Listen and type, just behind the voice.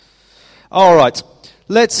All right,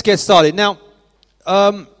 let's get started. Now,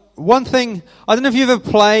 one thing, I don't know if you've ever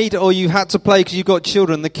played or you had to play because you've got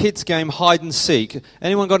children, the kids game hide and seek.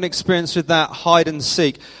 Anyone got an experience with that, hide and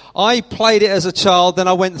seek? I played it as a child, then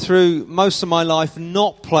I went through most of my life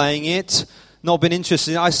not playing it, not been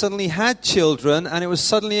interested in it. I suddenly had children and it was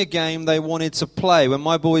suddenly a game they wanted to play. When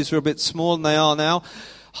my boys were a bit smaller than they are now,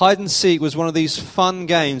 hide and seek was one of these fun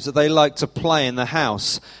games that they like to play in the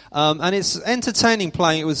house. And it's entertaining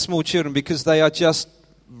playing it with small children because they are just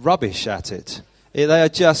rubbish at it. They are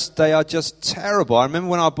just terrible. I remember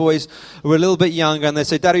when our boys were a little bit younger and they'd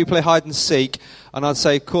say, "Daddy, we play hide and seek." And I'd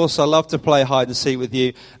say, "Of course, I love to play hide and seek with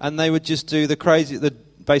you." And they would just do basically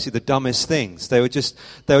the dumbest things. They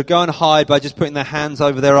would go and hide by just putting their hands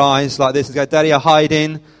over their eyes like this and go, "Daddy, I'm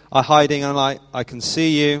hiding. And I'm like, "I can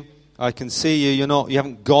see you. You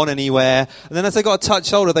haven't gone anywhere." And then as they got a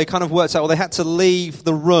touch older, they kind of worked out, well, they had to leave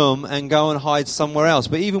the room and go and hide somewhere else.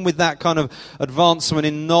 But even with that kind of advancement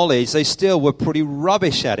in knowledge, they still were pretty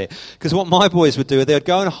rubbish at it. Because what my boys would do, they would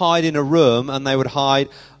go and hide in a room, and they would hide,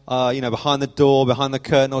 behind the door, behind the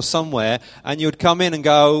curtain or somewhere, and you would come in and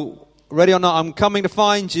go, "Ready or not, I'm coming to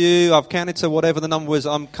find you. I've counted to whatever the number was.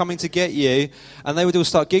 I'm coming to get you." And they would all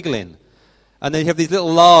start giggling. And then you have these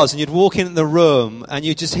little Lars, and you'd walk in the room, and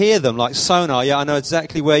you just hear them like sonar. "Yeah, I know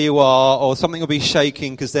exactly where you are," or something will be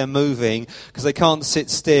shaking because they're moving, because they can't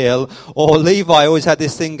sit still. Or Levi always had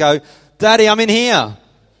this thing go, "Daddy, I'm in here."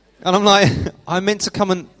 And I'm like, "I meant to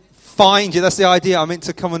come and find you." That's the idea. I meant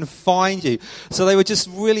to come and find you. So they were just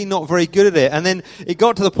really not very good at it. And then it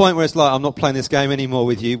got to the point where it's like, "I'm not playing this game anymore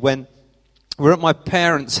with you." When we're at my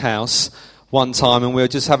parents' house one time, and we were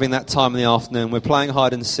just having that time in the afternoon. We're playing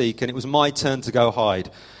hide and seek, and it was my turn to go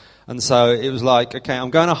hide. And so it was like, okay, I'm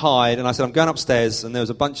going to hide. And I said, I'm going upstairs, and there was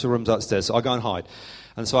a bunch of rooms upstairs, so I'll go and hide.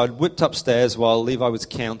 And so I whipped upstairs while Levi was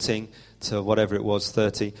counting to whatever it was,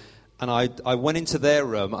 30. And I went into their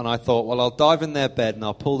room, and I thought, well, I'll dive in their bed, and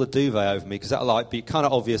I'll pull the duvet over me, because that'll be kind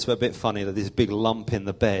of obvious but a bit funny that this big lump in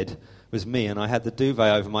the bed was me, and I had the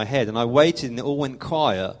duvet over my head. And I waited, and it all went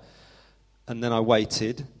quiet. And then I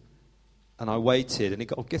waited. And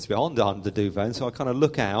it gets a bit on under the duvet, and so I kind of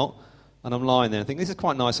look out, and I'm lying there and think, this is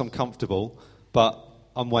quite nice, I'm comfortable, but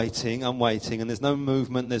I'm waiting, and there's no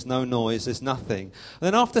movement, there's no noise, there's nothing. And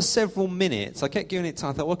then after several minutes, I kept giving it time.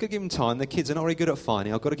 I thought, well, I've got to give them time. The kids are not very good at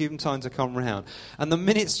finding. I've got to give them time to come round. And the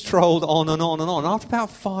minutes trolled on and on and on. After about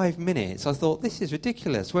 5 minutes, I thought, this is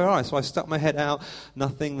ridiculous. Where are I? So I stuck my head out,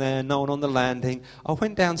 nothing there, no one on the landing. I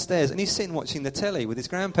went downstairs, and he's sitting watching the telly with his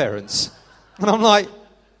grandparents. And I'm like,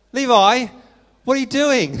 "Levi, what are you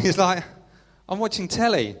doing?" He's like, "I'm watching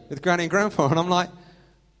telly with Granny and Grandpa." And I'm like,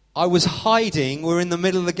 "I was hiding. We're in the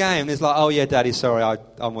middle of the game." And he's like, "Oh, yeah, Daddy, sorry,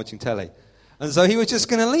 I'm watching telly." And so he was just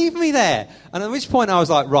going to leave me there. And at which point I was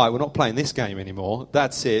like, right, we're not playing this game anymore.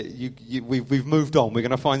 That's it. We've moved on. We're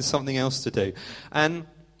going to find something else to do. And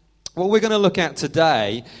what we're going to look at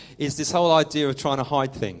today is this whole idea of trying to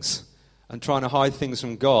hide things. And trying to hide things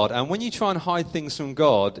from God. And when you try and hide things from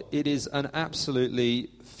God, it is an absolutely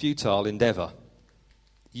futile endeavor.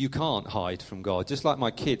 You can't hide from God. Just like my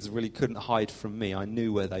kids really couldn't hide from me. I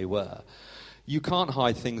knew where they were. You can't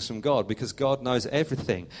hide things from God because God knows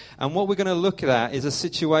everything. And what we're going to look at is a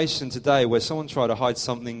situation today where someone tried to hide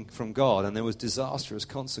something from God and there was disastrous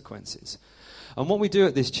consequences. And what we do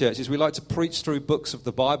at this church is we like to preach through books of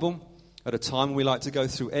the Bible. At a time we like to go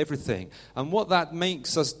through everything. And what that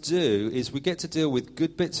makes us do is we get to deal with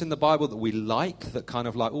good bits in the Bible that we like, that kind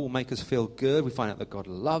of like, make us feel good. We find out that God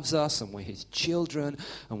loves us and we're his children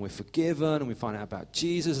and we're forgiven, and we find out about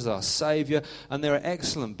Jesus as our Savior. And there are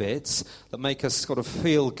excellent bits that make us sort of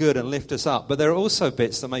feel good and lift us up. But there are also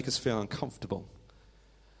bits that make us feel uncomfortable.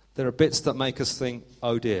 There are bits that make us think,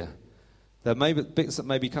 oh dear. There may be bits that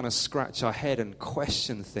maybe kind of scratch our head and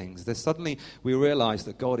question things. Then suddenly we realize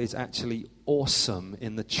that God is actually awesome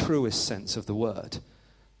in the truest sense of the word.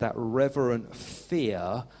 That reverent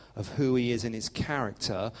fear of who he is in his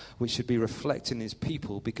character, which should be reflected in his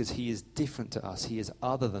people, because he is different to us. He is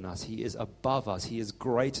other than us. He is above us. He is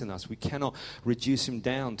greater than us. We cannot reduce him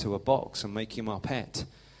down to a box and make him our pet.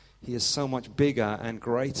 He is so much bigger and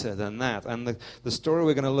greater than that. And the story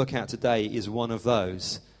we're going to look at today is one of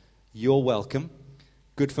those. You're welcome.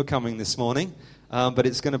 Good for coming this morning. But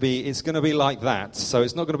it's going to be like that. So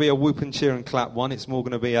it's not going to be a whoop and cheer and clap one. It's more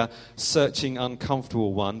going to be a searching,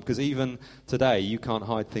 uncomfortable one. Because even today, you can't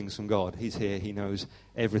hide things from God. He's here. He knows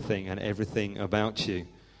everything and everything about you.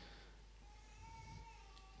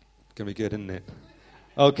 It's going to be good, isn't it?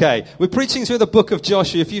 Okay, we're preaching through the book of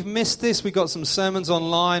Joshua. If you've missed this, we've got some sermons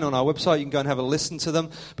online on our website. You can go and have a listen to them.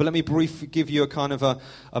 But let me give you a kind of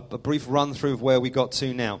a brief run through of where we got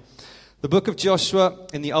to now. The book of Joshua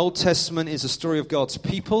in the Old Testament is a story of God's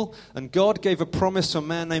people, and God gave a promise to a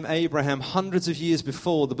man named Abraham hundreds of years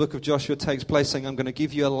before the book of Joshua takes place, saying, I'm going to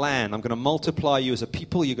give you a land, I'm going to multiply you as a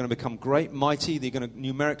people, you're going to become great, mighty, you're going to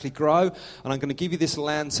numerically grow, and I'm going to give you this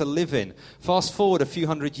land to live in. Fast forward a few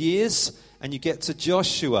hundred years, and you get to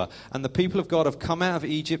Joshua, and the people of God have come out of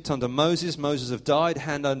Egypt under Moses. Moses have died,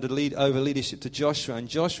 over leadership to Joshua. And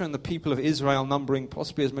Joshua and the people of Israel, numbering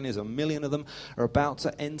possibly as many as 1 million of them, are about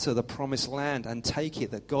to enter the promised land and take it.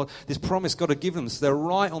 That God, this promise God had given them. So they're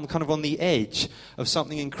right on the edge of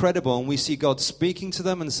something incredible. And we see God speaking to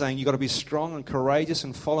them and saying, you've got to be strong and courageous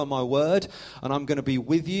and follow my word, and I'm going to be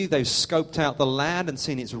with you. They've scoped out the land and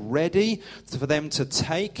seen it's ready for them to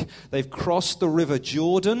take. They've crossed the river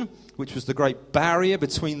Jordan, which was the great barrier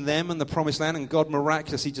between them and the promised land, and God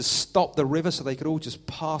miraculously just stopped the river so they could all just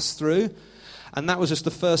pass through. And that was just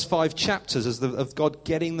the first 5 chapters of God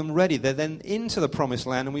getting them ready. They're then into the promised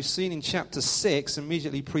land, and we've seen in chapter 6,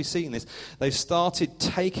 immediately preceding this, they've started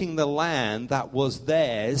taking the land that was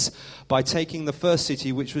theirs by taking the first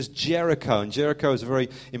city, which was Jericho. And Jericho is a very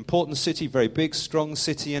important city, very big, strong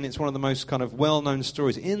city, and it's one of the most kind of well-known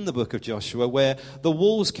stories in the book of Joshua, where the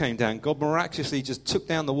walls came down. God miraculously just took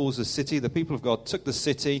down the walls of the city. The people of God took the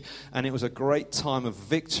city, and it was a great time of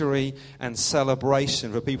victory and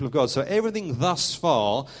celebration for the people of God. So everything thus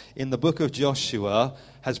far in the book of Joshua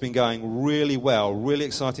has been going really well, really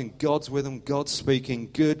exciting. God's with them, God's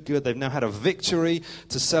speaking, good. They've now had a victory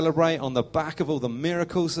to celebrate on the back of all the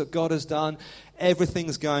miracles that God has done.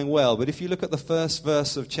 Everything's going well. But if you look at the first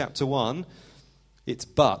verse of chapter 1, it's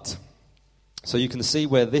but. So you can see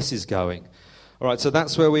where this is going. All right, so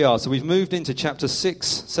that's where we are. So we've moved into chapter 6,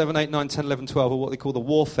 7, 8, 9, 10, 11, 12, or what they call the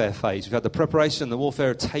warfare phase. We've had the preparation, the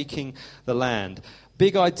warfare of taking the land.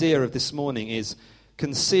 Big idea of this morning is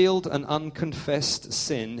concealed and unconfessed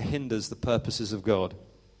sin hinders the purposes of God.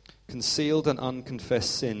 Concealed and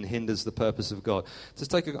unconfessed sin hinders the purpose of God. Just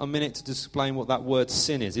take a minute to explain what that word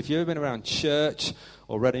sin is. If you've ever been around church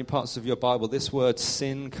or read any parts of your Bible, this word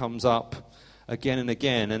sin comes up again and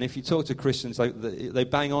again. And if you talk to Christians, they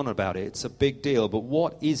bang on about it. It's a big deal. But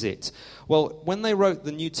what is it? Well, when they wrote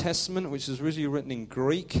the New Testament, which was originally written in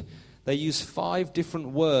Greek, they used 5 different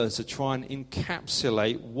words to try and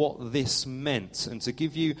encapsulate what this meant. And to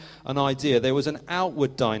give you an idea, there was an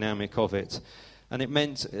outward dynamic of it. And it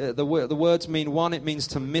meant, the words mean, 1, it means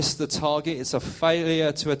to miss the target. It's a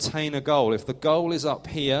failure to attain a goal. If the goal is up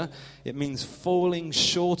here, it means falling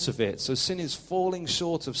short of it. So sin is falling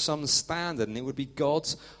short of some standard, and it would be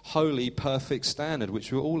God's holy, perfect standard,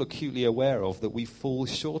 which we're all acutely aware of, that we fall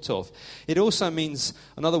short of. It also means,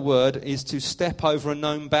 another word, is to step over a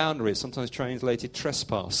known boundary. It's sometimes translated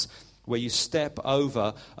trespass, where you step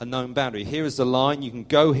over a known boundary. Here is the line, you can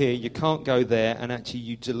go here, you can't go there, and actually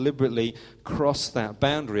you deliberately cross that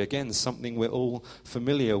boundary. Again, something we're all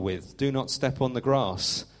familiar with. Do not step on the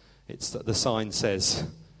grass, it's the sign says.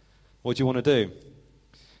 What do you want to do?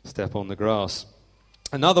 Step on the grass.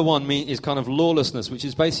 Another one is kind of lawlessness, which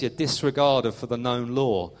is basically a disregard for the known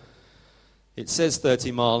law. It says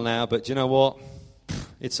 30 mile an hour, but do you know what?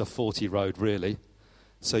 It's a 40 road, really.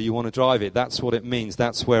 So you want to drive it. That's what it means.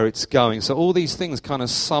 That's where it's going. So all these things kind of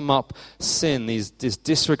sum up sin, this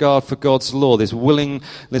disregard for God's law, this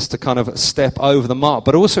willingness to kind of step over the mark.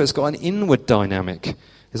 But also it's got an inward dynamic.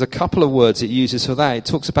 There's a couple of words it uses for that. It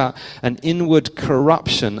talks about an inward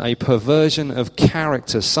corruption, a perversion of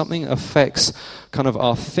character. Something affects kind of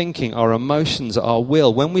our thinking, our emotions, our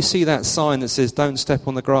will. When we see that sign that says, don't step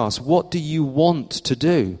on the grass, what do you want to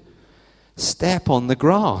do? Step on the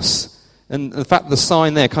grass. And in fact, the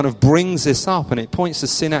sign there kind of brings this up, and it points to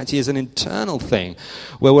sin actually as an internal thing,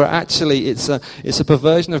 where we're actually, it's a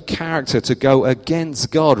perversion of character to go against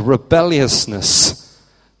God, rebelliousness,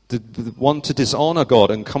 to want to dishonor God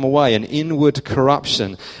and come away, an inward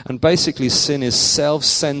corruption. And basically sin is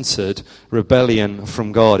self-centered rebellion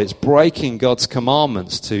from God. It's breaking God's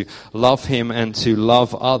commandments to love Him and to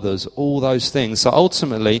love others, all those things. So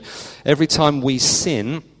ultimately, every time we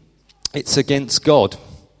sin, it's against God.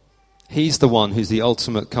 He's the one who's the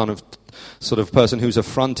ultimate kind of sort of person who's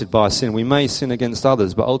affronted by sin. We may sin against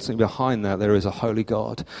others, but ultimately behind that there is a holy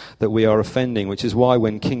God that we are offending, which is why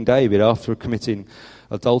when King David, after committing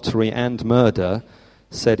adultery and murder,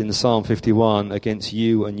 said in Psalm 51, against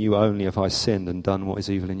you and you only have I sinned and done what is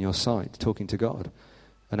evil in your sight, talking to God.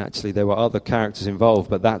 And actually there were other characters involved,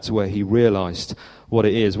 but that's where he realized what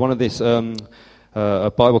it is. One of this...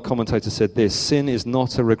 a Bible commentator said this: sin is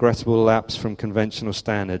not a regrettable lapse from conventional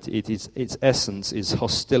standards. Its essence is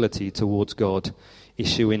hostility towards God,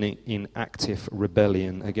 issuing in active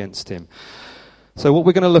rebellion against Him. So what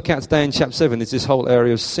we're going to look at today in chapter 7 is this whole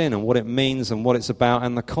area of sin and what it means and what it's about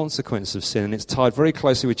and the consequence of sin. And it's tied very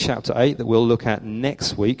closely with chapter 8 that we'll look at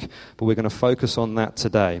next week, but we're going to focus on that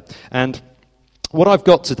today. And what I've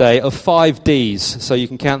got today are 5 Ds, so you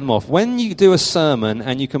can count them off. When you do a sermon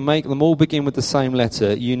and you can make them all begin with the same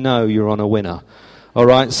letter, you know you're on a winner. All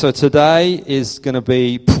right, so today is going to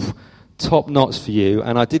be top notch for you,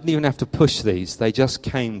 and I didn't even have to push these. They just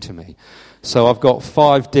came to me. So I've got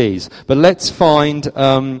 5 Ds. But let's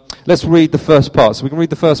read the first part. So we can read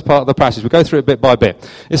the first part of the passage. We'll go through it bit by bit.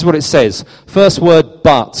 This is what it says. First word,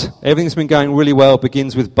 but. Everything's been going really well,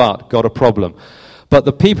 begins with but. Got a problem. But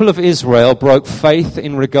the people of Israel broke faith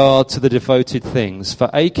in regard to the devoted things. For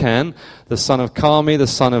Achan, the son of Carmi, the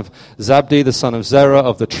son of Zabdi, the son of Zerah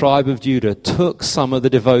of the tribe of Judah, took some of the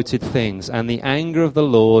devoted things, and the anger of the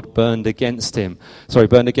Lord burned against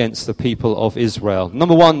the people of Israel.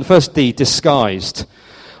 Number 1, first D, disguised.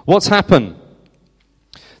 What's happened?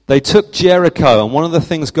 They took Jericho, and one of the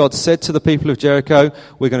things God said to the people of Jericho,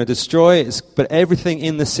 we're going to destroy it, but everything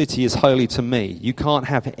in the city is holy to me. You can't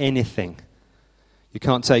have anything. You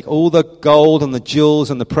can't take all the gold and the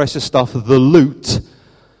jewels and the precious stuff, the loot.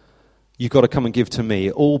 You've got to come and give to me.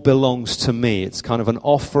 It all belongs to me. It's kind of an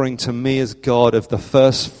offering to me as God of the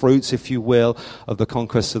first fruits, if you will, of the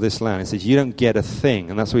conquest of this land. He says, you don't get a thing.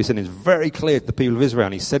 And that's what he said. It's very clear to the people of Israel.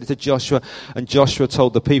 And he said it to Joshua, and Joshua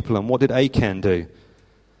told the people. And what did Achan do?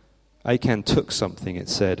 Achan took something, it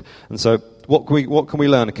said. And so what can we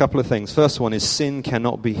learn? A couple of things. First one is sin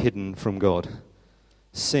cannot be hidden from God.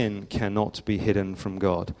 Sin cannot be hidden from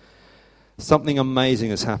God. Something amazing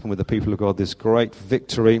has happened with the people of God. This great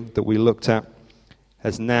victory that we looked at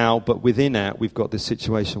has now, but within that, we've got this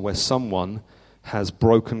situation where someone has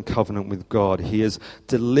broken covenant with God. He has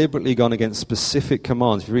deliberately gone against specific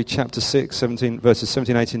commands. If you read chapter 6, verses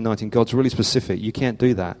 17, 18, 19, God's really specific. You can't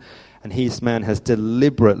do that. And this man has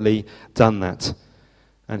deliberately done that.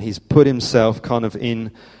 And he's put himself kind of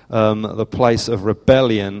in the place of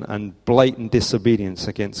rebellion and blatant disobedience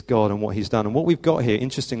against God and what he's done. And what we've got here,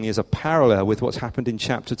 interestingly, is a parallel with what's happened in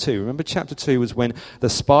chapter 2. Remember chapter 2 was when the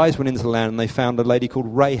spies went into the land and they found a lady called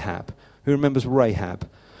Rahab. Who remembers Rahab?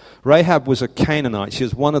 Rahab was a Canaanite. She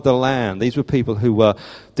was one of the land. These were people who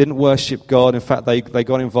didn't worship God. In fact, they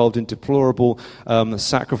got involved in deplorable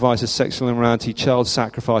sacrifices, sexual immorality, child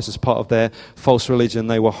sacrifice as part of their false religion.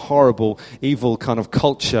 They were horrible, evil kind of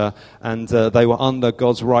culture, and they were under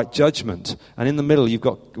God's right judgment. And in the middle, you've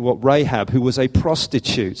got Rahab, who was a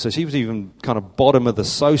prostitute. So she was even kind of bottom of the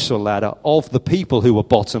social ladder of the people who were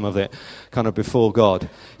bottom of it, kind of before God.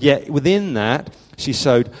 Yet within that, she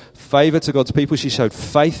showed favor to God's people. She showed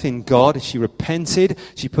faith in God. She repented.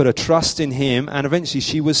 She put her trust in him. And eventually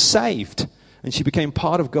she was saved. And she became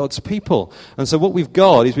part of God's people. And so what we've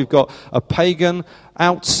got is we've got a pagan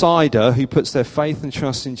outsider who puts their faith and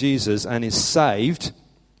trust in Jesus and is saved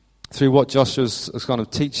through what Joshua's kind of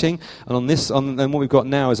teaching. And and what we've got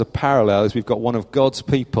now is a parallel, is we've got one of God's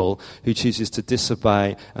people who chooses to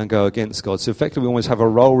disobey and go against God. So effectively we almost have a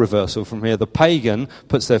role reversal from here. The pagan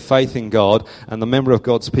puts their faith in God, and the member of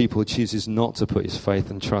God's people chooses not to put his faith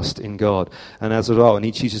and trust in God. And as a result, and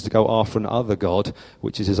he chooses to go after another god,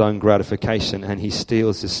 which is his own gratification, and he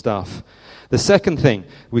steals his stuff. The second thing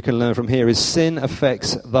we can learn from here is sin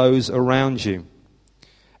affects those around you.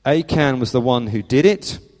 Achan was the one who did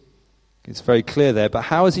it. It's very clear there. But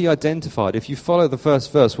how is he identified? If you follow the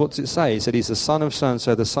first verse, what does it say? He said he's the son of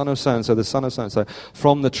so-and-so, the son of so-and-so, the son of so-and-so,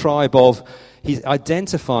 from the tribe of... He's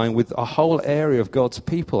identifying with a whole area of God's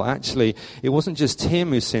people. Actually, it wasn't just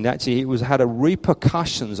him who sinned. Actually, it had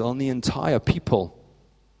repercussions on the entire people.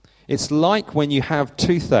 It's like when you have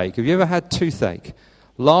toothache. Have you ever had toothache?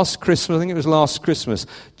 Last Christmas, I think it was last Christmas,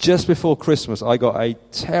 just before Christmas, I got a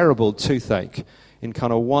terrible toothache in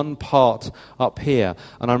kind of one part up here.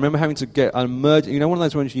 And I remember having to get an emergency, one of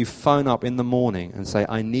those ones you phone up in the morning and say,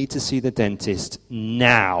 I need to see the dentist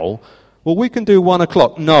now. Well, we can do 1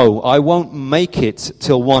 o'clock. No, I won't make it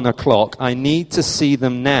till 1 o'clock. I need to see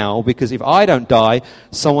them now, because if I don't die,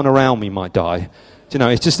 someone around me might die.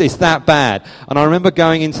 It's that bad. And I remember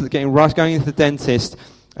going into the dentist,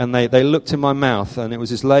 and they looked in my mouth, and it was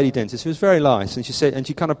this lady dentist who was very nice, and she said, and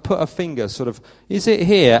she kind of put her finger sort of, is it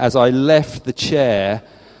here, as I left the chair,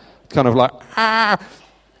 kind of like,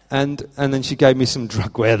 and then she gave me some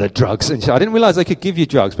where are the drugs? And I didn't realize they could give you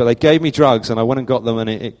drugs, but they gave me drugs, and I went and got them, and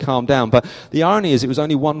it calmed down. But the irony is, it was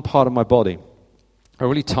only one part of my body, a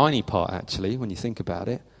really tiny part, actually, when you think about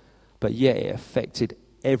it, but yet it affected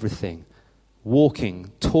everything.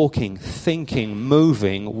 Walking, talking, thinking,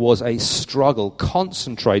 moving was a struggle.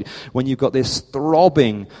 Concentrate when you've got this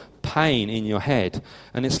throbbing pain in your head.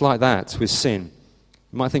 And it's like that with sin.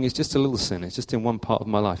 You might think it's just a little sin. It's just in one part of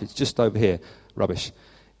my life. It's just over here. Rubbish.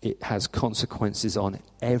 It has consequences on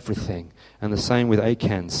everything. And the same with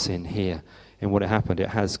Achan's sin here. In what it happened, it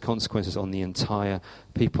has consequences on the entire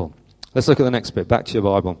people. Let's look at the next bit. Back to your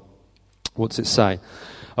Bible. What does it say?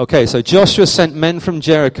 Okay, so Joshua sent men from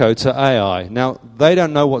Jericho to Ai. Now, they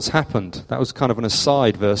don't know what's happened. That was kind of an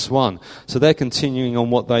aside, verse 1. So they're continuing on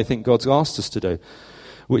what they think God's asked us to do,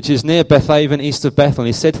 which is near Bethaven, east of Bethel. And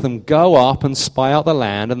he said to them, go up and spy out the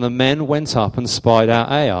land. And the men went up and spied out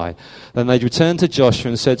Ai. Then they returned to Joshua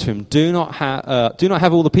and said to him, do not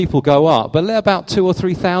have all the people go up, but let about 2,000 or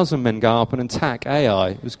 3,000 men go up and attack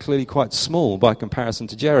Ai. It was clearly quite small by comparison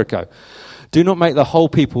to Jericho. Do not make the whole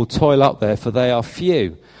people toil up there, for they are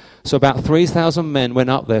few. So about 3,000 men went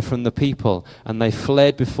up there from the people, and they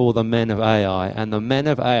fled before the men of Ai. And the men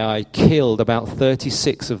of Ai killed about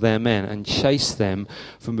 36 of their men, and chased them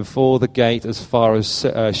from before the gate as far as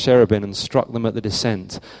Sherebin, and struck them at the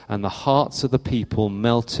descent. And the hearts of the people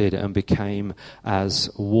melted and became as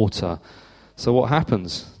water. So what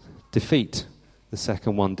happens? Defeat. The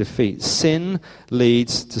second one, defeat. Sin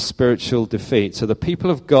leads to spiritual defeat. So the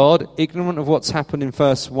people of God, ignorant of what's happened in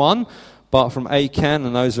verse 1, apart from Achan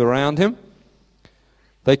and those around him,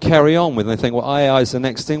 they carry on with it. They think, well, Ai is the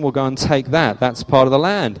next thing, we'll go and take that. That's part of the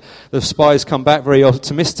land. The spies come back very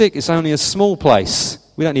optimistic. It's only a small place.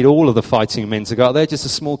 We don't need all of the fighting men to go out there, just a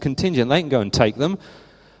small contingent. They can go and take them.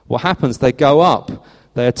 What happens? They go up.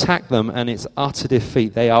 They attack them, and it's utter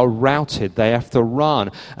defeat. They are routed. They have to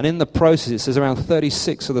run. And in the process, it says around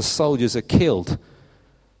 36 of the soldiers are killed.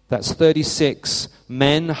 That's 36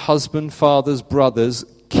 men, husband, fathers, brothers,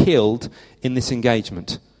 killed in this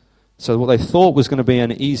engagement. So what they thought was going to be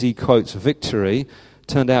an easy, quotes, victory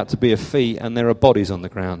turned out to be a defeat, and there are bodies on the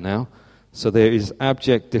ground now. So there is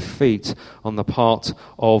abject defeat on the part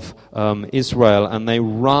of Israel, and they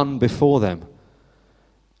run before them.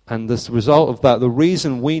 And the result of that, the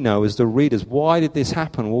reason we know as the readers, why did this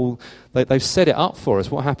happen? Well, they've set it up for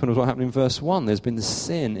us. What happened was what happened in verse 1. There's been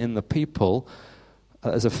sin in the people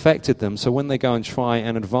that has affected them. So when they go and try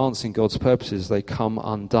and advance in God's purposes, they come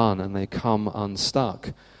undone and they come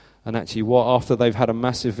unstuck. And actually, after they've had a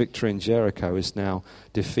massive victory in Jericho, is now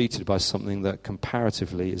defeated by something that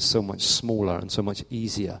comparatively is so much smaller and so much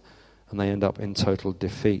easier. And they end up in total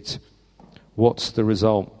defeat. What's the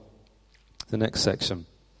result? The next section.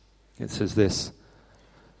 It says this.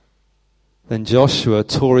 Then Joshua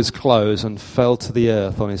tore his clothes and fell to the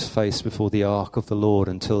earth on his face before the ark of the Lord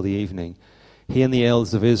until the evening, he and the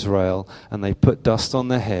elders of Israel, and they put dust on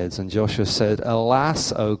their heads. And Joshua said,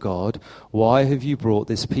 Alas, O God, why have you brought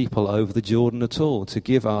this people over the Jordan at all, to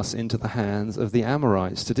give us into the hands of the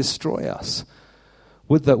Amorites, to destroy us?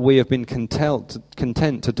 Would that we have been content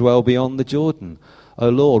to dwell beyond the Jordan. O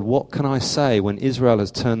Lord, what can I say when Israel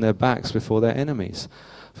has turned their backs before their enemies?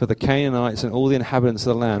 For the Canaanites and all the inhabitants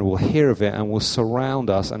of the land will hear of it and will surround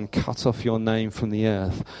us and cut off your name from the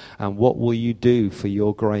earth. And what will you do for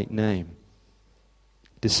your great name?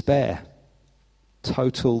 Despair.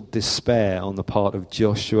 Total despair on the part of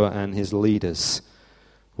Joshua and his leaders.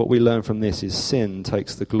 What we learn from this is sin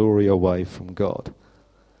takes the glory away from God.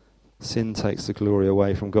 Sin takes the glory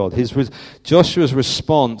away from God. Joshua's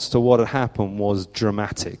response to what had happened was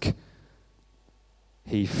dramatic.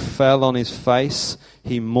 He fell on his face.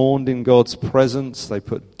 He mourned in God's presence. They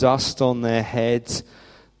put dust on their heads.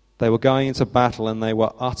 They were going into battle and they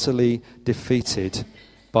were utterly defeated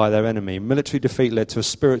by their enemy. Military defeat led to a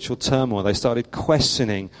spiritual turmoil. They started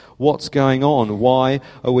questioning, what's going on? Why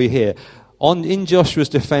are we here? In Joshua's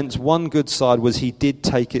defense, one good side was he did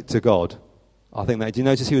take it to God. I think that, do you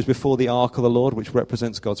notice he was before the ark of the Lord, which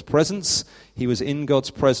represents God's presence? He was in God's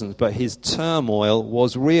presence, but his turmoil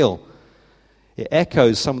was real. It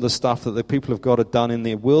echoes some of the stuff that the people of God had done in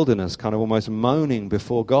the wilderness, kind of almost moaning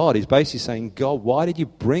before God. He's basically saying, God, why did you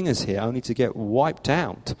bring us here only to get wiped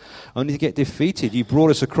out, only to get defeated? You brought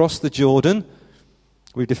us across the Jordan.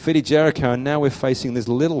 We've defeated Jericho, and now we're facing this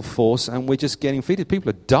little force, and we're just getting defeated.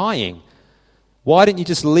 People are dying. Why didn't you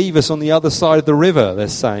just leave us on the other side of the river, they're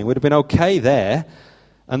saying. We'd have been okay there.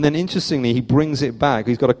 And then interestingly, he brings it back.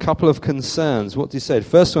 He's got a couple of concerns. What did he say?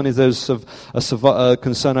 First one is there's a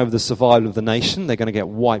concern over the survival of the nation. They're going to get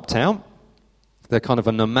wiped out. They're kind of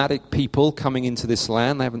a nomadic people coming into this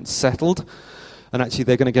land. They haven't settled. And actually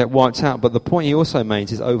they're going to get wiped out. But the point he also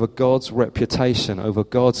makes is over God's reputation, over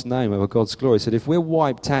God's name, over God's glory. He said, if we're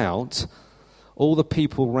wiped out, all the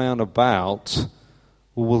people round about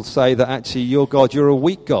will say that actually you're God, you're a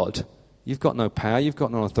weak God. You've got no power, you've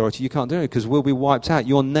got no authority, you can't do it because we'll be wiped out.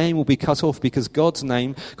 Your name will be cut off because God's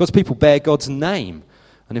people bear God's name.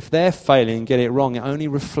 And if they're failing and get it wrong, it only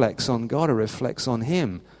reflects on God, it reflects on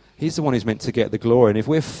Him. He's the one who's meant to get the glory. And if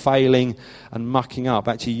we're failing and mucking up,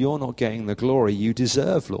 actually you're not getting the glory you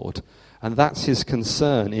deserve, Lord. And that's his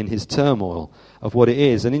concern in his turmoil of what it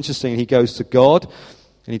is. And interesting, he goes to God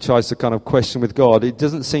and he tries to kind of question with God. It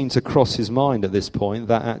doesn't seem to cross his mind at this point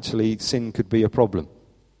that actually sin could be a problem.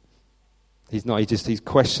 He's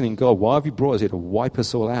questioning God. Why have you brought us here to wipe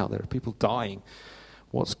us all out? There are people dying.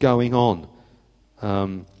 What's going on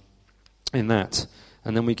in that?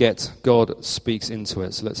 And then we get God speaks into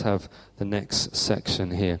it. So let's have the next section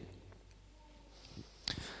here.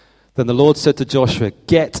 Then the Lord said to Joshua,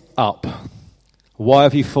 "Get up. Why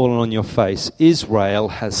have you fallen on your face? Israel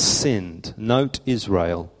has sinned." Note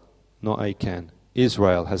Israel, not Achan.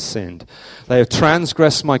 Israel has sinned. They have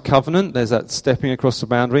transgressed my covenant. There's that stepping across the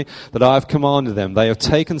boundary that I have commanded them. They have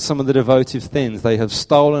taken some of the devoted things. They have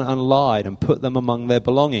stolen and lied and put them among their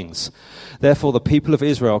belongings. Therefore, the people of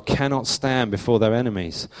Israel cannot stand before their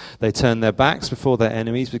enemies. They turn their backs before their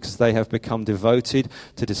enemies because they have become devoted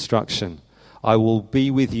to destruction. I will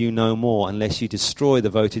be with you no more unless you destroy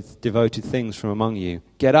the devoted things from among you.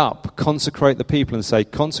 Get up, consecrate the people and say,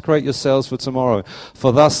 consecrate yourselves for tomorrow.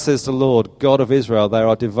 For thus says the Lord, God of Israel, there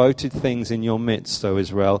are devoted things in your midst, O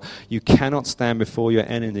Israel. You cannot stand before your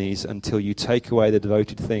enemies until you take away the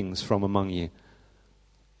devoted things from among you.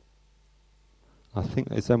 I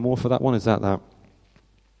think, is there more for that one? Is that?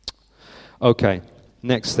 Okay,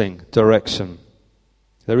 next thing, direction.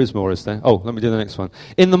 There is more, is there? Oh, let me do the next one.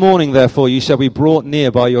 In the morning, therefore, you shall be brought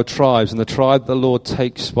near by your tribes, and the tribe the Lord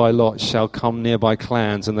takes by lot shall come near by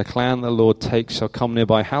clans, and the clan the Lord takes shall come near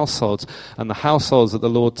by households, and the households that the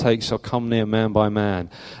Lord takes shall come near man by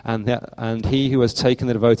man. And he who has taken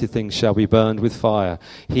the devoted things shall be burned with fire,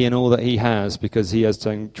 he and all that he has, because he has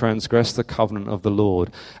transgressed the covenant of the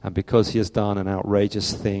Lord, and because he has done an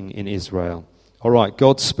outrageous thing in Israel. All right,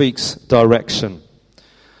 God speaks direction.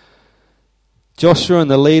 Joshua and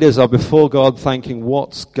the leaders are before God thinking,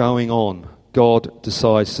 what's going on? God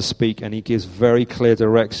decides to speak and he gives very clear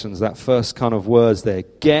directions. That first kind of words there,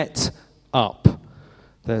 get up.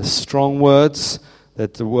 They're strong words. They're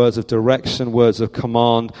the words of direction, words of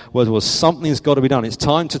command, words of something's got to be done. It's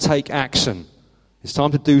time to take action. It's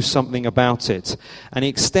time to do something about it. And it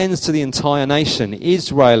extends to the entire nation.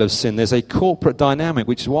 Israel has sinned. There's a corporate dynamic,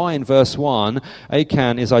 which is why in verse 1,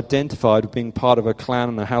 Achan is identified as being part of a clan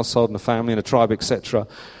and a household and a family and a tribe, etc.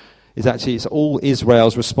 It's all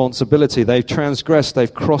Israel's responsibility. They've transgressed.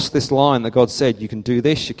 They've crossed this line that God said, you can do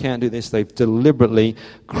this, you can't do this. They've deliberately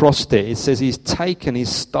crossed it. It says he's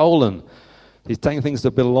stolen. He's taken things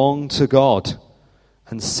that belong to God.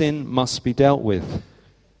 And sin must be dealt with.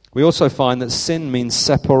 We also find that sin means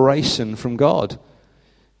separation from God.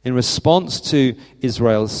 In response to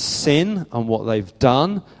Israel's sin and what they've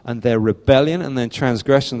done and their rebellion and their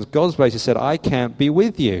transgressions, God's basically said, I can't be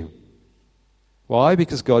with you. Why?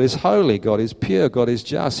 Because God is holy, God is pure, God is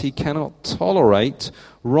just. He cannot tolerate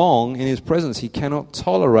wrong in his presence. He cannot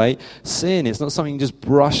tolerate sin. It's not something you just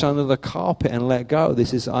brush under the carpet and let go.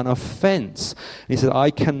 This is an offense. He said,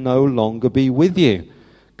 I can no longer be with you.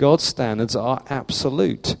 God's standards are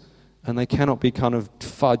absolute, and they cannot be kind of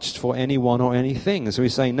fudged for anyone or anything. So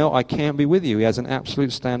he's saying, no, I can't be with you. He has an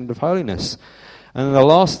absolute standard of holiness. And then the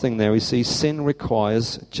last thing there we see, sin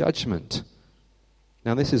requires judgment.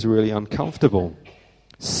 Now this is really uncomfortable.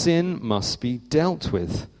 Sin must be dealt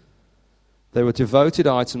with. There were devoted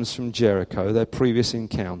items from Jericho, their previous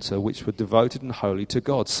encounter, which were devoted and holy to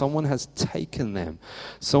God. Someone has taken them.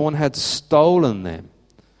 Someone had stolen them.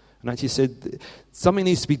 And actually said, something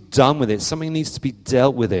needs to be done with it. Something needs to be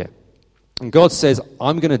dealt with it. And God says,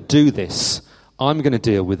 I'm going to do this. I'm going to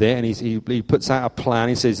deal with it. And he puts out a plan.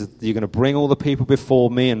 He says, you're going to bring all the people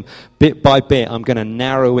before me, and bit by bit, I'm going to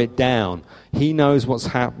narrow it down. He knows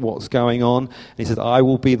what's going on. And he says, I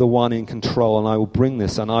will be the one in control, and I will bring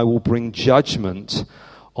this, and I will bring judgment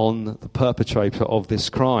on the perpetrator of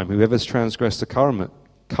this crime, whoever's transgressed the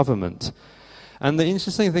covenant. And the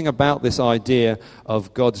interesting thing about this idea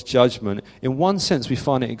of God's judgment, in one sense we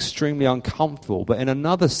find it extremely uncomfortable, but in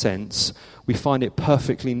another sense we find it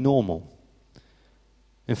perfectly normal.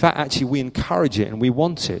 In fact, actually we encourage it and we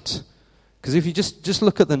want it. Because if you just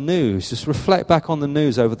look at the news, just reflect back on the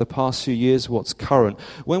news over the past few years, what's current.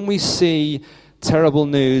 When we see terrible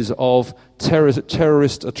news of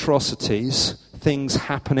terrorist atrocities, things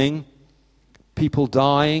happening, people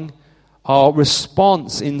dying, our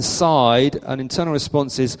response inside, an internal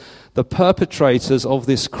response is the perpetrators of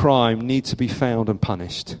this crime need to be found and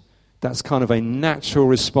punished. That's kind of a natural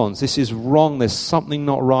response. This is wrong. There's something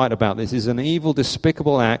not right about this. This is an evil,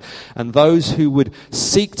 despicable act. And those who would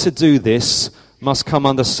seek to do this must come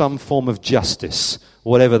under some form of justice,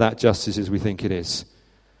 whatever that justice is we think it is.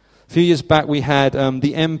 A few years back we had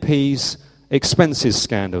the MP's expenses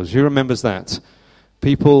scandals. Who remembers that?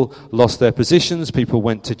 People lost their positions, people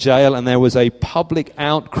went to jail, and there was a public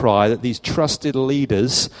outcry that these trusted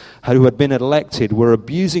leaders who had been elected were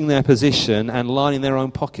abusing their position and lining their own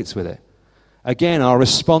pockets with it. Again, our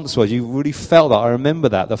response was, you really felt that, I remember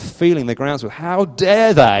that, the feeling, the grounds were, how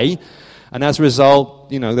dare they? And as a result,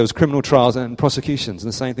 there was criminal trials and prosecutions,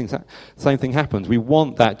 and the same thing happened. We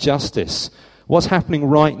want that justice. What's happening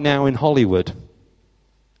right now in Hollywood?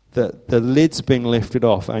 The lid's being lifted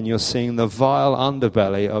off, and you're seeing the vile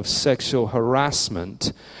underbelly of sexual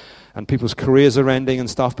harassment, and people's careers are ending and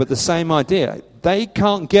stuff. But the same idea, they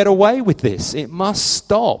can't get away with this. It must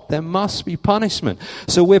stop. There must be punishment.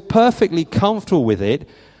 So we're perfectly comfortable with it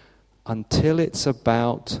until it's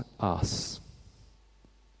about us.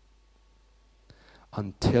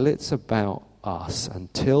 Until it's about us.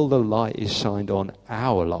 Until the light is shined on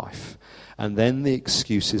our life. And then the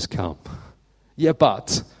excuses come. Yeah,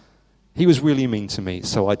 but he was really mean to me,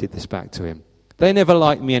 so I did this back to him. They never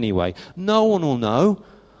liked me anyway. No one will know.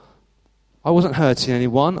 I wasn't hurting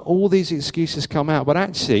anyone. All these excuses come out. But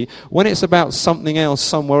actually, when it's about something else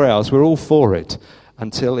somewhere else, we're all for it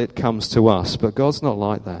until it comes to us. But God's not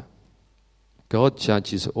like that. God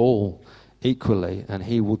judges all equally, and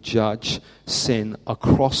he will judge sin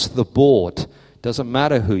across the board. Doesn't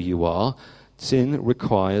matter who you are. Sin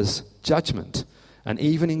requires judgment. And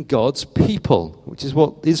even in God's people, which is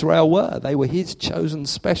what Israel were. They were his chosen,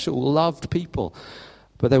 special, loved people.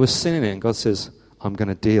 But they were sinning, and God says, I'm going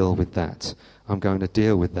to deal with that. I'm going to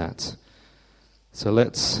deal with that.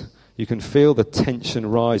 So you can feel the tension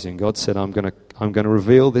rising. God said, I'm going to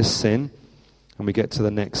reveal this sin. And we get to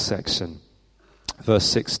the next section. Verse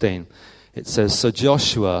 16. It says, So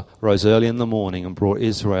Joshua rose early in the morning and brought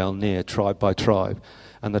Israel near, tribe by tribe.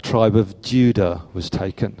 And the tribe of Judah was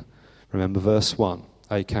taken. Remember verse 1.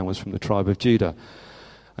 Achan was from the tribe of Judah.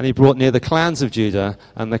 And he brought near the clans of Judah,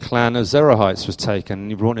 and the clan of Zerahites was taken.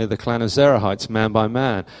 And he brought near the clan of Zerahites, man by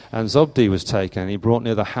man. And Zobdi was taken. And he brought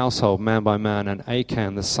near the household, man by man. And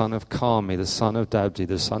Achan, the son of Carmi, the son of Dabdi,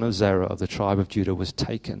 the son of Zerah, of the tribe of Judah, was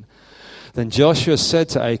taken. Then Joshua said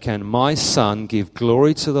to Achan, My son, give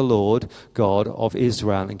glory to the Lord God of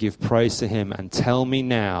Israel, and give praise to him, and tell me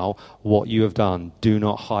now what you have done. Do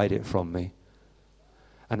not hide it from me.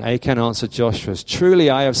 And Achan answered Joshua, Truly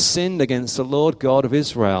I have sinned against the Lord God of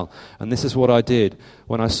Israel. And this is what I did.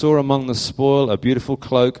 When I saw among the spoil a beautiful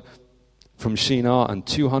cloak from Shinar and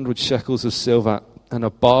 200 shekels of silver and a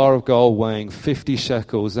bar of gold weighing 50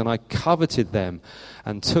 shekels, then I coveted them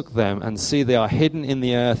and took them, and see, they are hidden in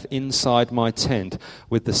the earth inside my tent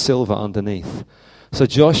with the silver underneath. So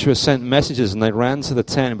Joshua sent messengers, and they ran to the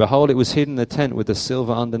tent, and behold, it was hidden in the tent with the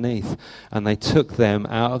silver underneath. And they took them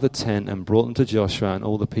out of the tent and brought them to Joshua and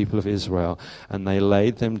all the people of Israel, and they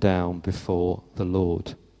laid them down before the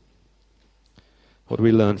Lord. What do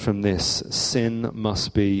we learn from this? Sin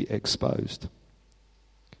must be exposed.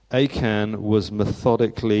 Achan was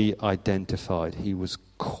methodically identified. He was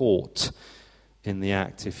caught in the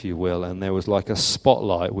act, if you will, and there was like a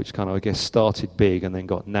spotlight which kind of, I guess, started big and then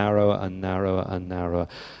got narrower and narrower and narrower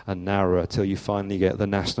and narrower till you finally get the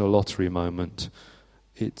national lottery moment.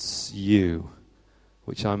 It's you,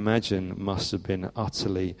 which I imagine must have been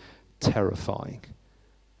utterly terrifying,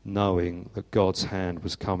 knowing that God's hand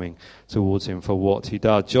was coming towards him for what he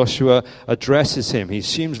does. Joshua addresses him. He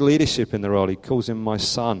assumes leadership in the role. He calls him my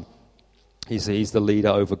son. He's the leader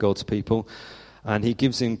over God's people. And he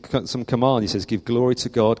gives him some command. He says, give glory to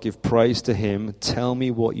God, give praise to him, tell me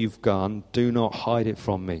what you've done, do not hide it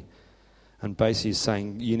from me. And basically he's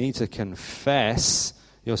saying, you need to confess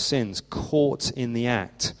your sins, caught in the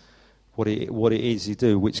act, what it is you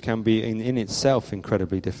do, which can be in itself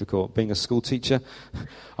incredibly difficult. Being a school teacher,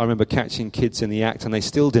 I remember catching kids in the act and they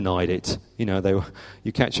still denied it.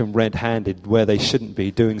 You catch them red-handed where they shouldn't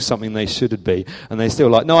be, doing something they shouldn't be, and they still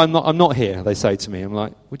like, no, I'm not here, they say to me. I'm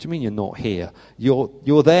like, what do you mean you're not here?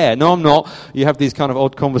 You're there. No, I'm not. You have these kind of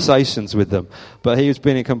odd conversations with them. But he was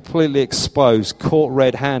being completely exposed, caught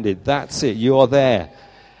red-handed. That's it. You are there.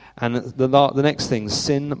 And the next thing,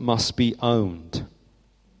 sin must be owned.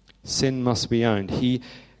 Sin must be owned.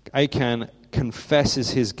 Achan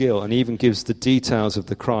confesses his guilt and even gives the details of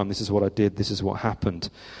the crime. This is what I did. This is what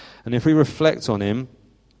happened. And if we reflect on him,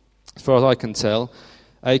 as far as I can tell,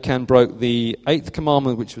 Achan broke the 8th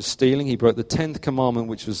commandment, which was stealing. He broke the 10th commandment,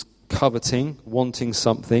 which was coveting, wanting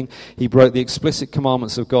something. He broke the explicit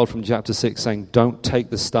commandments of God from chapter 6, saying, don't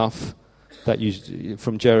take the stuff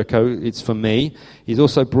from Jericho, it's for me. He's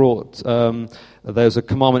also brought, there's a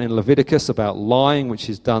commandment in Leviticus about lying, which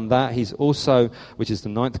he's done that. He's also, which is the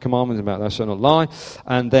 9th commandment about thou shalt not lie.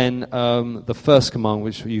 And then the first commandment,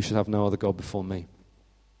 which you should have no other God before me.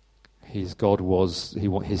 His God was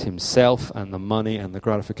his himself and the money and the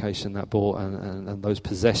gratification that brought and those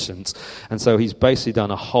possessions. And so he's basically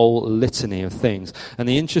done a whole litany of things. And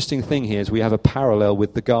the interesting thing here is we have a parallel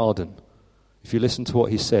with the garden. If you listen to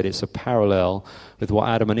what he said, it's a parallel with what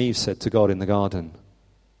Adam and Eve said to God in the garden.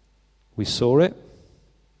 We saw it,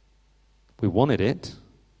 we wanted it,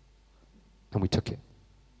 and we took it.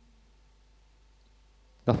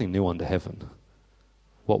 Nothing new under heaven.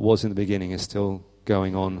 What was in the beginning is still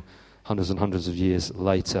going on hundreds and hundreds of years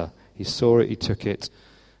later. He saw it, he took it,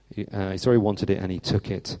 he saw he wanted it, and he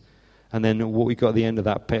took it. And then what we got at the end of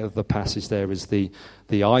that bit of the passage there is the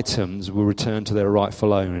items will return to their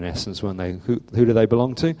rightful owner, in essence, when they who do they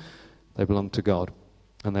belong to? They belong to God.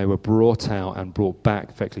 And they were brought out and brought back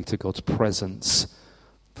effectively to God's presence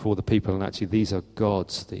for the people. And actually these are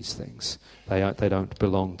God's, these things. They don't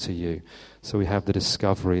belong to you. So we have the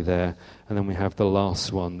discovery there. And then we have the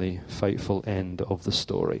last one, the fateful end of the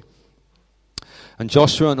story. And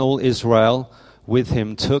Joshua and all Israel with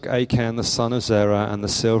him took Achan the son of Zerah and the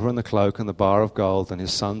silver and the cloak and the bar of gold and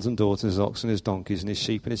his sons and daughters, his oxen and his donkeys and his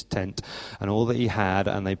sheep and his tent and all that he had,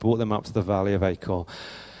 and they brought them up to the valley of Achor.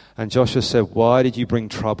 And Joshua said, why did you bring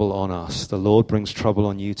trouble on us? The Lord brings trouble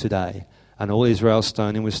on you today. And all Israel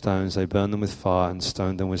stoned him with stones. They burned them with fire and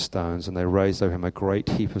stoned them with stones. And they raised over him a great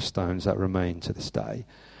heap of stones that remain to this day.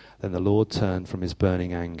 Then the Lord turned from his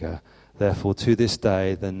burning anger. Therefore, to this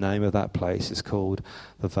day, the name of that place is called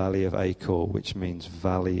the Valley of Achor, which means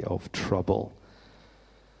Valley of Trouble.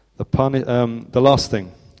 The last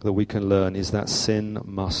thing that we can learn is that sin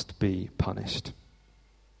must be punished.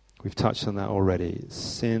 We've touched on that already.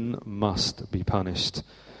 Sin must be punished.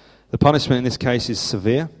 The punishment in this case is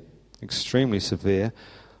severe, extremely severe,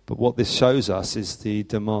 but what this shows us is the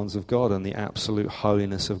demands of God and the absolute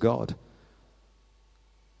holiness of God.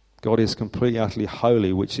 God is completely, utterly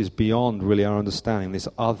holy, which is beyond really our understanding, this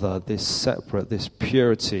other, this separate, this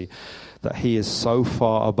purity, that he is so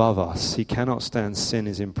far above us. He cannot stand sin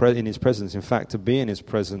in his presence. In fact, to be in his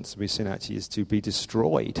presence, to be sin actually is to be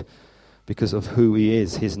destroyed because of who he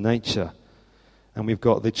is, his nature. And we've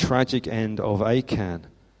got the tragic end of Achan.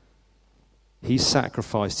 He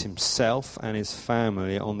sacrificed himself and his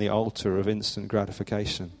family on the altar of instant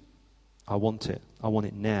gratification. I want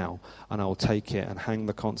it now, and I will take it and hang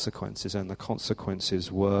the consequences. And the consequences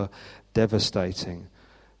were devastating.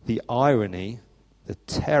 The irony, the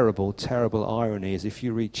terrible, terrible irony is if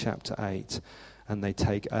you read chapter 8 and they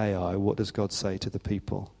take Ai, what does God say to the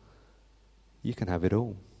people? You can have it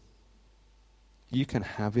all. You can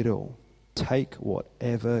have it all. Take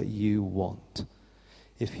whatever you want.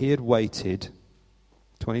 If he had waited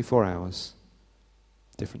 24 hours,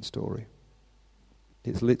 different story.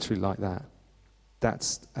 It's literally like that.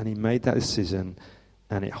 And he made that decision,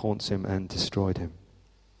 and it haunts him and destroyed him.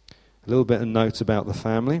 A little bit of note about the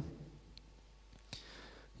family.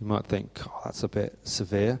 You might think, that's a bit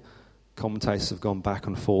severe. Commentators have gone back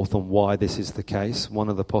and forth on why this is the case. One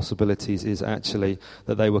of the possibilities is actually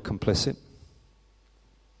that they were complicit.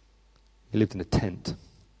 He lived in a tent.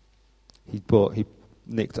 He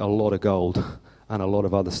nicked a lot of gold and a lot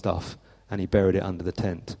of other stuff, and he buried it under the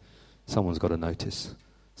tent. Someone's got to notice.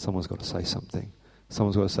 Someone's got to say something.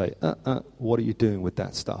 Someone's got to say, what are you doing with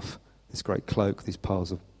that stuff? This great cloak, these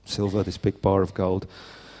piles of silver, this big bar of gold.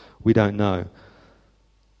 We don't know.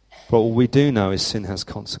 But what we do know is sin has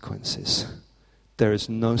consequences. There is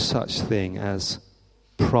no such thing as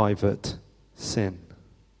private sin.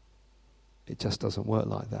 It just doesn't work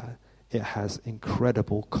like that. It has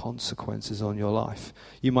incredible consequences on your life.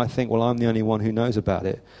 You might think, well, I'm the only one who knows about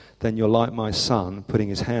it. Then you're like my son, putting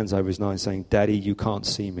his hands over his eyes saying, Daddy, you can't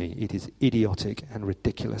see me. It is idiotic and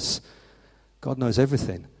ridiculous. God knows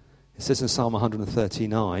everything. It says in Psalm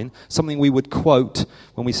 139, something we would quote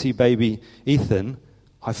when we see baby Ethan,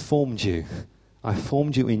 I formed you. I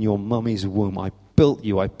formed you in your mummy's womb. I built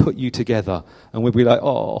you. I put you together. And we'd be like,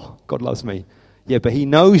 oh, God loves me. Yeah, but he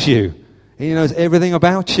knows you. He knows everything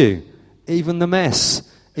about you. Even the mess,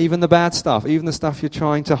 even the bad stuff, even the stuff you're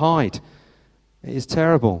trying to hide. It is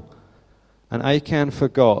terrible. And Achan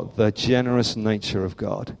forgot the generous nature of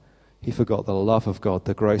God. He forgot the love of God,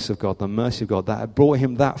 the grace of God, the mercy of God that had brought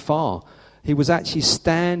him that far. He was actually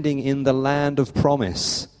standing in the land of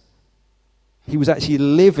promise. He was actually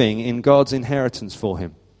living in God's inheritance for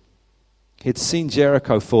him. He'd seen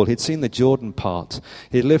Jericho fall. He'd seen the Jordan part.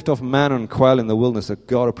 He'd lived off manna and quail in the wilderness that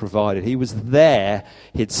God had provided. He was there.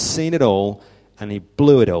 He'd seen it all, and he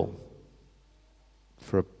blew it all.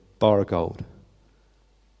 bar of gold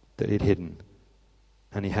that he'd hidden.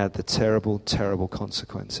 And he had the terrible, terrible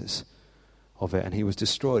consequences of it. And he was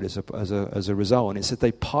destroyed as a result. And it said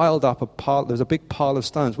they piled up there was a big pile of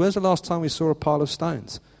stones. When's the last time we saw a pile of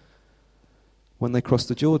stones? When they crossed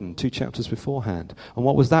the Jordan, 2 chapters beforehand. And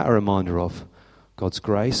what was that a reminder of? God's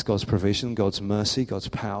grace, God's provision, God's mercy, God's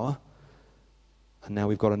power. And now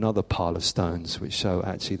we've got another pile of stones which show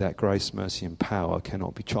actually that grace, mercy and power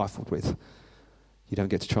cannot be trifled with. You don't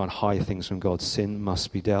get to try and hide things from God. Sin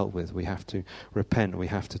must be dealt with. We have to repent. We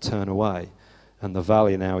have to turn away. And the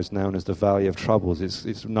valley now is known as the Valley of Troubles.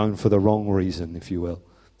 It's known for the wrong reason, if you will.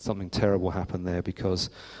 Something terrible happened there because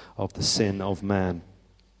of the sin of man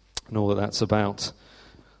and all that that's about.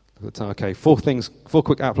 Okay, 4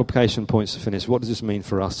 quick application points to finish. What does this mean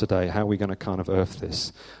for us today? How are we going to kind of earth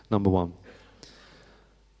this? Number 1.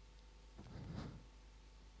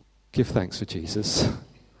 Give thanks for Jesus.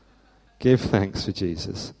 Give thanks for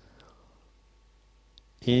Jesus.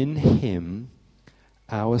 In him,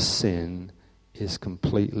 our sin is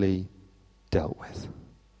completely dealt with.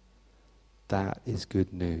 That is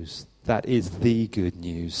good news. That is the good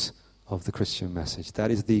news of the Christian message.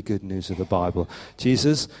 That is the good news of the Bible.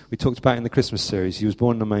 Jesus, we talked about in the Christmas series, he was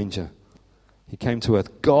born in a manger. He came to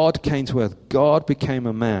earth. God came to earth. God became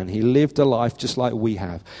a man. He lived a life just like we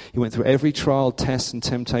have. He went through every trial, test, and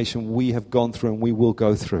temptation we have gone through and we will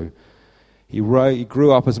go through. He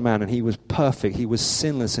grew up as a man and he was perfect. He was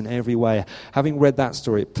sinless in every way. Having read that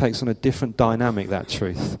story, it takes on a different dynamic, that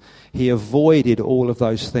truth. He avoided all of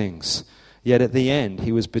those things. Yet at the end,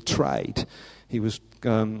 he was betrayed. He was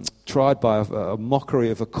tried by a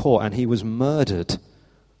mockery of a court and he was murdered.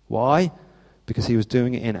 Why? Because he was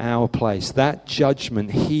doing it in our place. That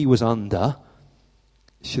judgment he was under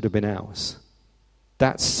should have been ours.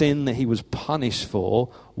 That sin that he was punished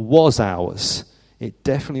for was ours. It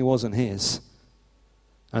definitely wasn't his.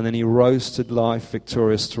 And then he rose to life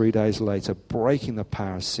victorious 3 days later, breaking the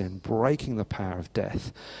power of sin, breaking the power of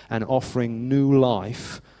death, and offering new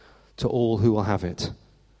life to all who will have it.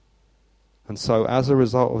 And so as a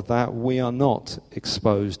result of that, we are not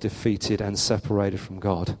exposed, defeated, and separated from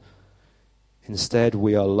God. Instead,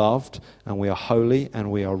 we are loved, and we are holy,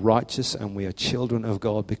 and we are righteous, and we are children of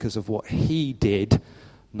God because of what he did,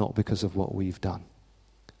 not because of what we've done.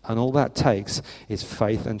 And all that takes is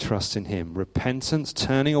faith and trust in him. Repentance,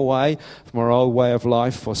 turning away from our old way of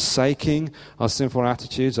life, forsaking our sinful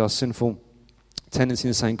attitudes, our sinful tendency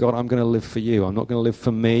in saying, God, I'm going to live for you. I'm not going to live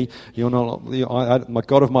for me. My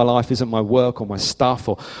God of my life isn't my work or my stuff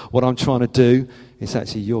or what I'm trying to do. It's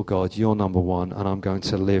actually your God, your number one, and I'm going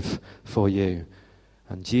to live for you.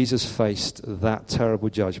 And Jesus faced that terrible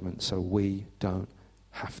judgment so we don't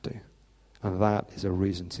have to. And that is a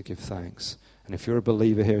reason to give thanks. And if you're a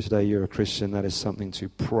believer here today, you're a Christian, that is something to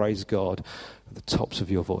praise God at the tops of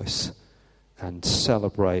your voice and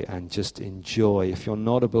celebrate and just enjoy. If you're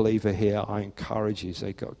not a believer here, I encourage you,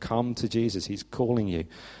 say, come to Jesus. He's calling you.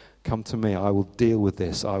 Come to me. I will deal with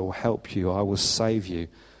this. I will help you. I will save you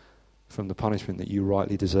from the punishment that you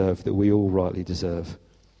rightly deserve, that we all rightly deserve.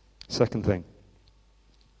 Second thing,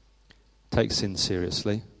 take sin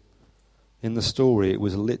seriously. In the story, it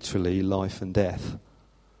was literally life and death.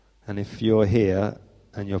 And if you're here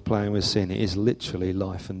and you're playing with sin, it is literally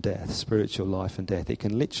life and death, spiritual life and death. It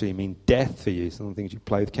can literally mean death for you. Some of the things you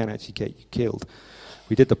play with can actually get you killed.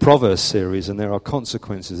 We did the Proverbs series, and there are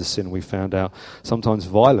consequences of sin. We found out sometimes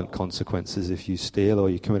violent consequences if you steal or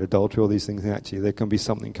you commit adultery, all these things. Actually, there can be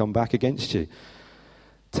something come back against you.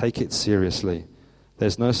 Take it seriously.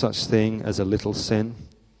 There's no such thing as a little sin.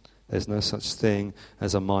 There's no such thing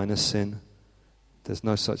as a minor sin. There's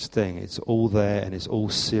no such thing. It's all there and it's all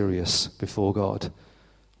serious before God.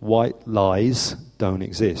 White lies don't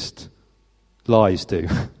exist. Lies do.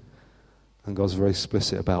 And God's very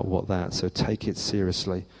explicit about what that. So take it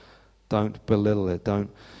seriously. Don't belittle it.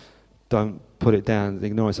 Don't put it down and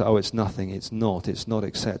ignore it. Say, oh, it's nothing. It's not. It's not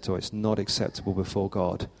acceptable. It's not acceptable before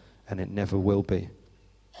God. And it never will be.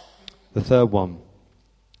 The third one.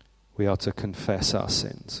 We are to confess our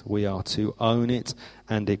sins. We are to own it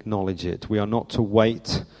and acknowledge it. We are not to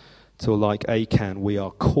wait till like Achan we are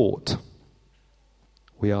caught.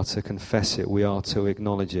 We are to confess it. We are to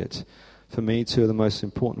acknowledge it. For me, 2 of the most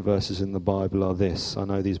important verses in the Bible are this. I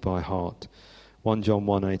know these by heart. 1 John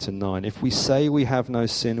 1, 8 and 9. If we say we have no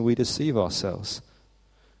sin, we deceive ourselves.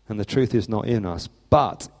 And the truth is not in us.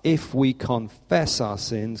 But if we confess our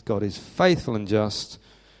sins, God is faithful and just,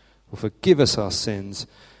 will forgive us our sins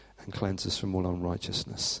and cleanse us from all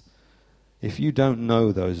unrighteousness. If you don't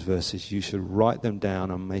know those verses, you should write them down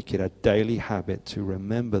and make it a daily habit to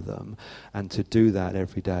remember them and to do that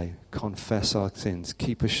every day. Confess our sins.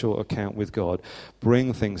 Keep a short account with God.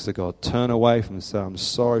 Bring things to God. Turn away from them. Say, I'm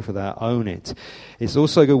sorry for that. Own it. It's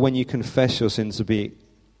also good when you confess your sins to be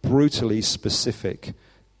brutally specific.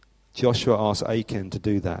 Joshua asked Achan to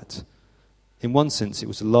do that. In one sense, it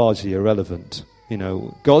was largely irrelevant. You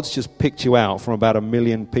know, God's just picked you out from about 1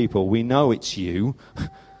 million people. We know it's you.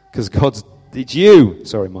 Because it's you.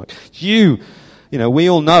 Sorry, Mike. It's you. You know, we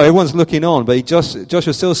all know. Everyone's looking on. But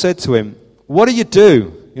Joshua still said to him, what do you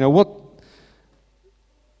do? You know, what?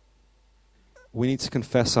 We need to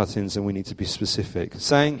confess our sins and we need to be specific.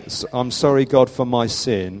 Saying, I'm sorry, God, for my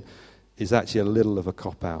sin is actually a little of a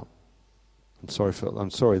cop-out. I'm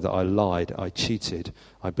sorry that I lied, I cheated,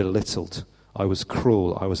 I belittled, I was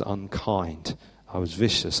cruel, I was unkind. I was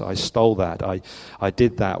vicious. I stole that. I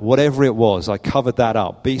did that. Whatever it was, I covered that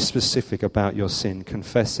up. Be specific about your sin.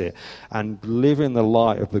 Confess it. And live in the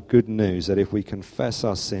light of the good news that if we confess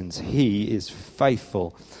our sins, He is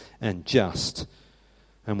faithful and just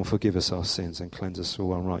and will forgive us our sins and cleanse us from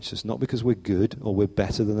all unrighteousness. Not because we're good or we're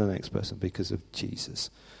better than the next person, because of Jesus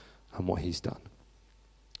and what He's done.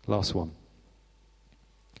 Last one.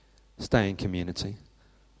 Stay in community.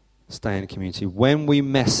 Stay in community. When we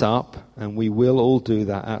mess up, and we will all do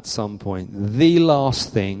that at some point, the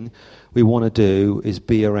last thing we want to do is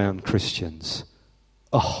be around Christians.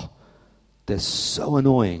 Oh, they're so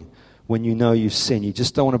annoying when you know you've sinned. You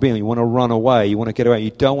just don't want to be in them. You want to run away. You want to get away.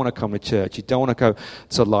 You don't want to come to church. You don't want to go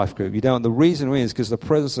to a life group. You don't. The reason is because the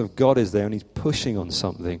presence of God is there and He's pushing on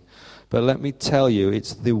something. But let me tell you,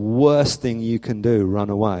 it's the worst thing you can do, run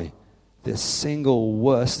away. The single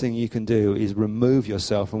worst thing you can do is remove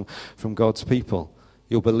yourself from God's people.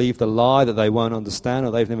 You'll believe the lie that they won't understand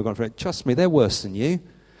or they've never gone through it. Trust me, they're worse than you.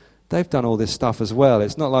 They've done all this stuff as well.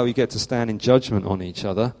 It's not like we get to stand in judgment on each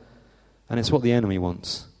other. And it's what the enemy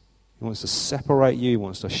wants. He wants to separate you. He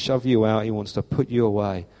wants to shove you out. He wants to put you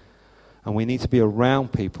away. And we need to be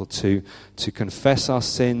around people to confess our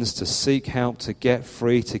sins, to seek help, to get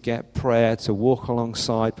free, to get prayer, to walk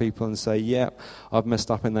alongside people and say, yep, I've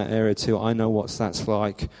messed up in that area too. I know what that's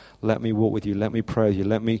like. Let me walk with you. Let me pray with you.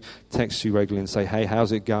 Let me text you regularly and say, hey,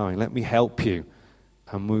 how's it going? Let me help you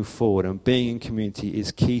and move forward. And being in community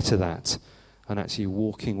is key to that and actually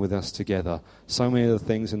walking with us together. So many of the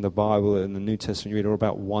things in the Bible and the New Testament you read are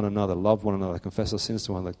about one another. Love one another. Confess our sins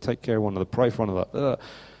to one another. Take care of one another. Pray for one another.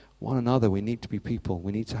 One another, we need to be people.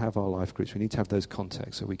 We need to have our life groups. We need to have those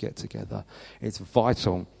contacts so we get together. It's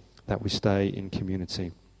vital that we stay in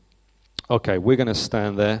community. Okay, we're going to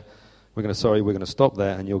stand there. We're going to stop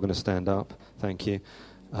there, and you're going to stand up. Thank you.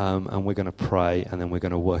 And we're going to pray, and then we're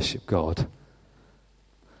going to worship God.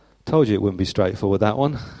 Told you it wouldn't be straightforward, that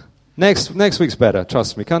one. Next week's better.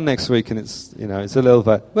 Trust me. Come next week, and it's a little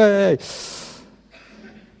bit. Way.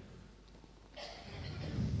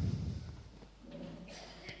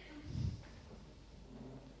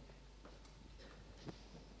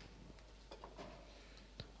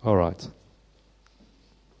 All right.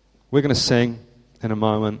 We're going to sing in a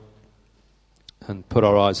moment and put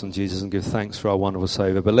our eyes on Jesus and give thanks for our wonderful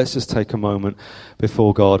Savior. But let's just take a moment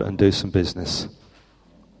before God and do some business.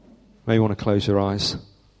 Maybe you want to close your eyes.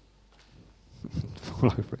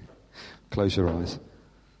 Fall over it. Close your eyes.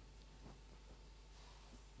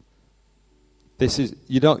 This is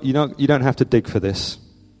you don't have to dig for this.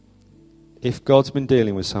 If God's been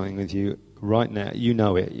dealing with something with you right now, you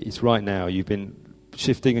know it. It's right now. You've been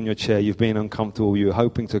shifting in your chair, you've been uncomfortable, you're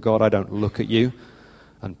hoping to God I don't look at you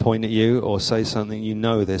and point at you or say something. You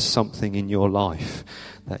know there's something in your life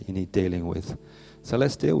that you need dealing with. So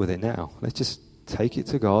let's deal with it now. Let's just take it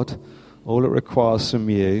to God. All it requires from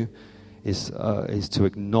you is to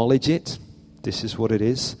acknowledge it. This is what it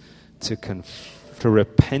is. To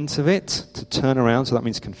repent of it, to turn around. So that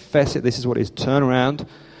means confess it. This is what it is. Turn around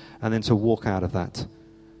and then to walk out of that.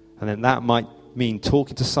 And then that might mean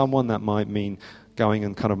talking to someone. That might mean going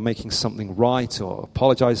and kind of making something right or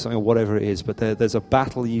apologizing or whatever it is. But there's a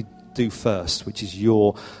battle you do first, which is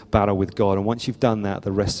your battle with God. And once you've done that,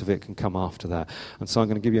 the rest of it can come after that. And so I'm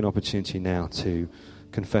going to give you an opportunity now to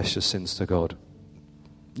confess your sins to God.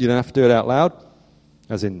 You don't have to do it out loud,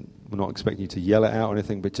 as in we're not expecting you to yell it out or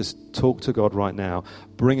anything, but just talk to God right now.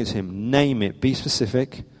 Bring it to Him. Name it. Be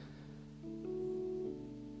specific.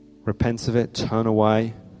 Repent of it. Turn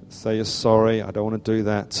away. Say you're sorry. I don't want to do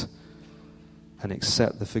that. And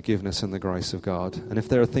accept the forgiveness and the grace of God. And if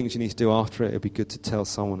there are things you need to do after it, it'd be good to tell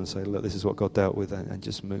someone and say, look, this is what God dealt with, and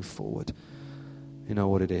just move forward. You know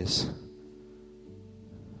what it is.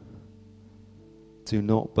 Do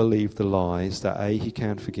not believe the lies that A, He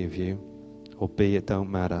can't forgive you, or B, it don't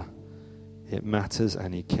matter. It matters,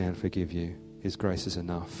 and he can forgive you. His grace is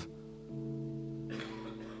enough.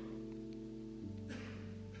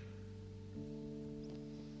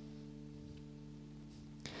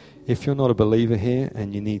 If you're not a believer here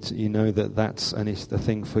and you know that that's the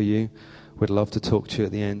thing for you, we'd love to talk to you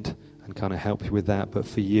at the end and kind of help you with that. But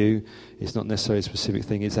for you, it's not necessarily a specific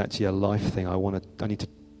thing. It's actually a life thing. I need to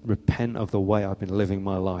repent of the way I've been living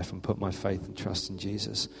my life and put my faith and trust in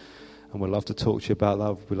Jesus. And we'd love to talk to you about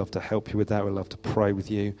that. We'd love to help you with that. We'd love to pray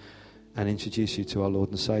with you and introduce you to our Lord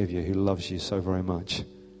and Saviour who loves you so very much.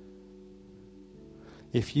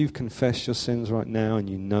 If you've confessed your sins right now and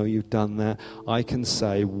you know you've done that, I can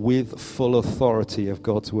say with full authority of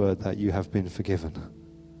God's word that you have been forgiven.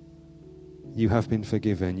 You have been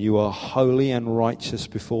forgiven. You are holy and righteous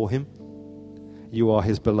before him. You are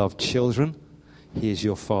his beloved children. He is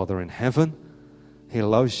your Father in heaven. He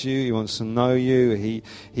loves you. He wants to know you.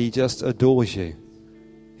 He just adores you.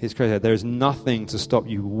 He's crazy. There is nothing to stop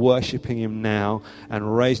you worshipping him now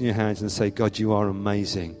and raising your hands and say, God, you are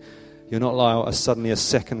amazing. You're not like suddenly a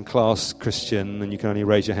second-class Christian and you can only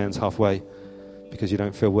raise your hands halfway because you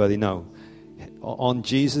don't feel worthy. No. On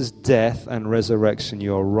Jesus' death and resurrection,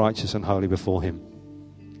 you are righteous and holy before him.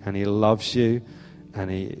 And he loves you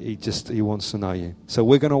and he wants to know you. So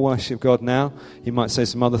we're going to worship God now. He might say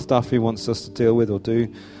some other stuff he wants us to deal with or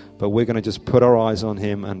do, but we're going to just put our eyes on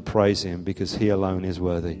him and praise him because he alone is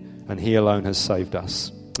worthy and he alone has saved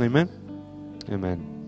us. Amen? Amen.